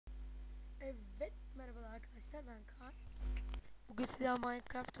arkadaşlar, ben Kaan. Bugün size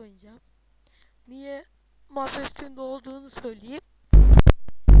Minecraft oynayacağım. Niye masa üstünde olduğunu söyleyeyim.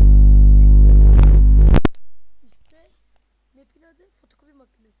 İşte map'in adı FotoKopi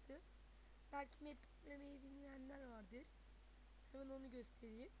makinesi. Belki map yüklemeyi bilmeyenler vardır. Hemen onu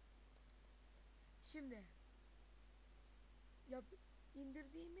göstereyim. Şimdi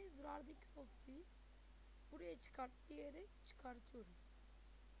indirdiğimiz rardaki dosyayı buraya çıkart diyerek çıkartıyoruz.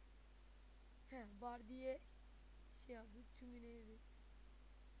 Var diye şey yaptık, tümüne evet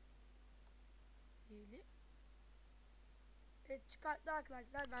diyelim. Evet, çıkarttı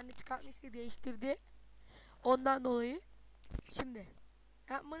arkadaşlar. Ben de çıkartmıştı, değiştirdi. Ondan dolayı şimdi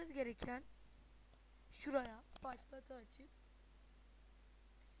yapmanız gereken, şuraya başlatı açıp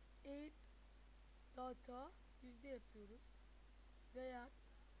ape data yüzde yapıyoruz veya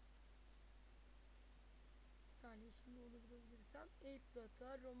bir saniye, şimdi onu bulabilirsem ape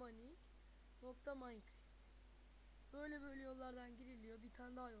data romanik nokta minecraft, böyle yollardan giriliyor. Bir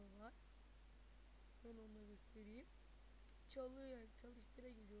tane daha yol var, ben onu da göstereyim. Çalıştıra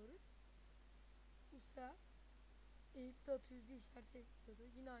geliyoruz. Bu sefer ape data yüzde işareti, ape data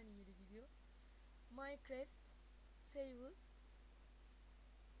yine aynı yere gidiyor. Minecraft saves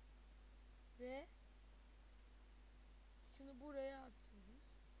ve şunu buraya atıyoruz.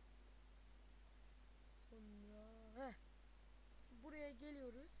 Sonra buraya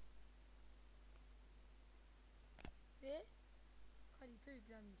geliyoruz ve harita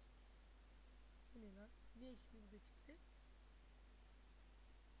yüklenmiştir. Bu ne lan? Niye şimdi burada çıktı?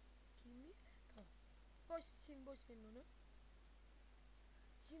 Kimi? Tamam. Şimdi boş verin onu.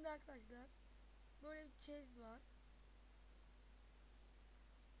 Şimdi arkadaşlar böyle bir chest var.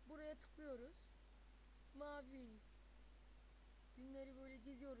 Buraya tıklıyoruz. Mavi yün. Yünleri böyle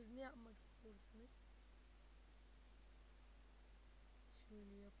diziyoruz. Ne yapmak istiyorsunuz?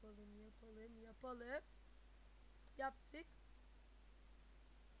 Şöyle yapalım. Yaptık.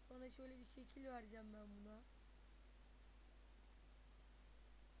 Sonra şöyle bir şekil vereceğim ben buna.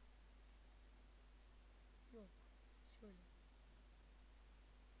 Yok. Şöyle.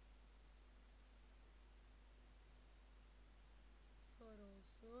 Sarı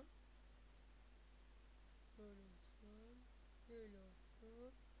olsun. Böyle olsun. Böyle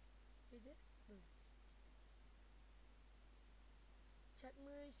olsun. Ve de böyle.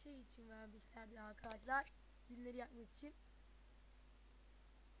 Çakmağı şey için vermişlerdi arkadaşlar. Günleri yakmak için.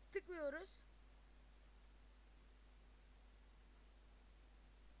 Tıklıyoruz.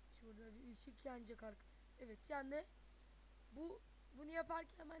 Şurada bir ışık yanacak arkadaşlar. Evet, yandı. Bunu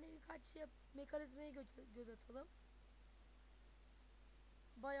yaparken hemen birkaç şey mekanizmaya göz atalım.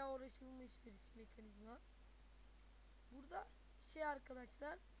 Bayağı uğraşılmış bir mekanizma. Burada şey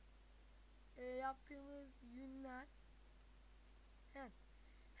arkadaşlar, yaptığımız yünler.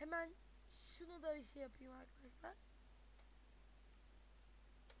 Hemen şunu da bir şey yapayım arkadaşlar.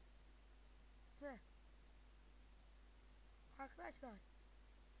 Arkadaşlar,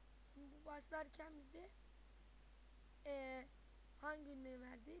 şimdi bu başlarken bize hangi yünleri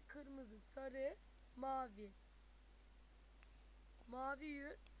verdi? Kırmızı, sarı, mavi. Mavi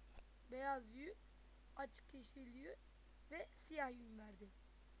yün, beyaz yün, açık yeşil yün ve siyah yün verdi.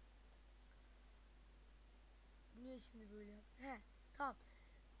 Niye şimdi böyle yaptı? Tamam.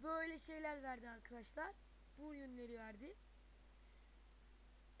 Böyle şeyler verdi arkadaşlar. Bu yünleri verdi.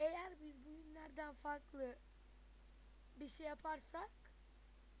 Eğer biz bu yünlerden farklı bir şey yaparsak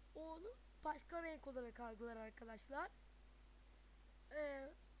onu başka renk olarak algılar arkadaşlar.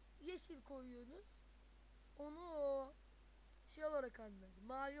 Yeşil koyuyorsunuz. Onu o şey olarak anlar.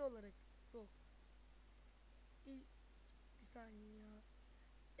 Mavi olarak. Yok. Bir saniye ya.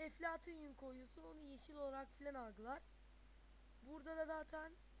 Eflatun yün koyuyorsun. Onu yeşil olarak filan algılar. Burada da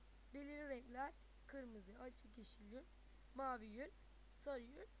zaten belirli renkler. Kırmızı, açık yeşil yün, mavi yün, sarı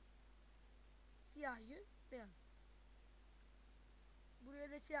yün, siyah yün, beyaz.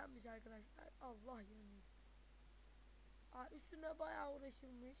 Buraya da şey yapmış arkadaşlar. Allah yanıyor. Üstünde bayağı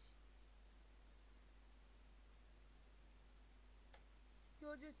uğraşılmış.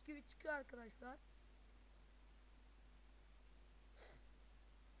 Gördüğünüz gibi çıkıyor arkadaşlar.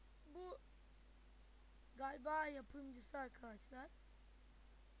 Bu galiba yapımcısı arkadaşlar.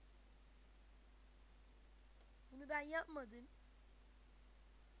 Bunu ben yapmadım.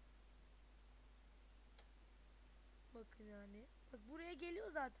 Bakın yani. Bak, buraya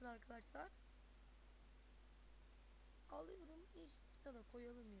geliyor zaten arkadaşlar. Alıyorum iş ya da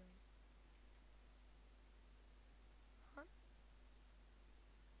koyalım yani. Han.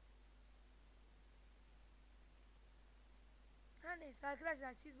 Her neyse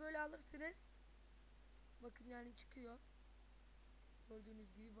arkadaşlar, siz böyle alırsınız. Bakın yani çıkıyor.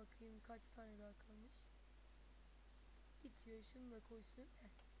 Gördüğünüz gibi, bakayım kaç tane daha kalmış. bitiyor. Şunu da koysun.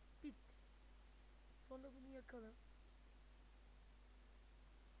 Bitti. Sonra bunu yakalım.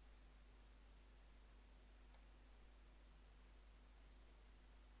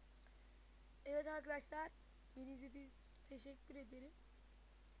 Evet arkadaşlar, beni izlediğiniz için teşekkür ederim.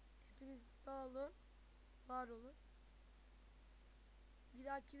 Hepiniz sağ olun, var olun. Bir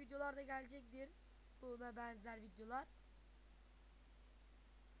dahaki videolarda gelecektir. Buna benzer videolar.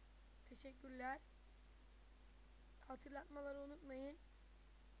 Teşekkürler. Hatırlatmaları unutmayın.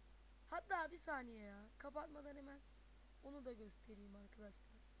 Hatta bir saniye ya. Kapatmadan hemen onu da göstereyim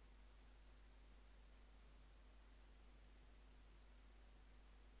arkadaşlar.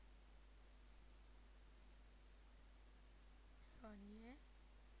 Bir saniye.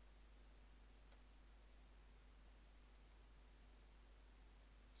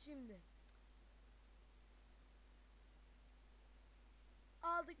 Şimdi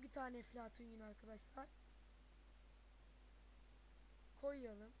aldık bir tane Eflatun yün arkadaşlar.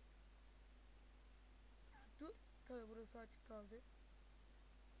 Koyalım. Dur. Tabi burası açık kaldı.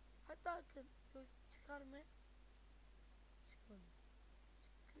 Hatta bakın göz çıkar mı? Çıkmadı.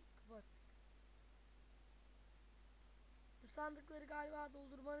 Kapattık. Bu sandıkları galiba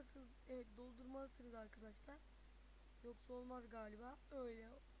doldurmalısınız. Evet, doldurmalısınız arkadaşlar. Yoksa olmaz galiba.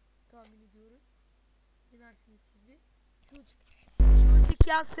 Öyle tahmin ediyorum. Denersiniz siz bir. Şu ışık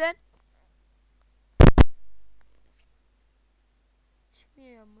yansın. Işık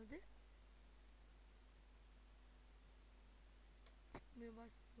niye yanmadı? Çıkmaya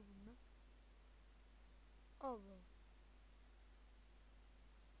başladı bundan. Allah Allah.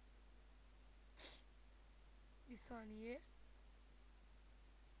 Bir saniye.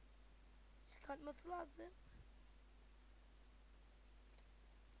 Çıkartması lazım.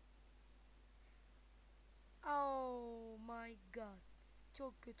 Oh my god.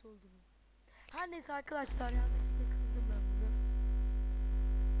 Çok kötü oldu bu. Her neyse arkadaşlar, yanlışlıkla kırdım ben bunu.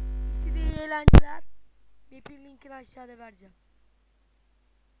 İyi eğlenceler. Map'in linkini aşağıda vereceğim.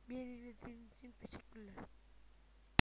 Beni izlediğiniz için teşekkürler.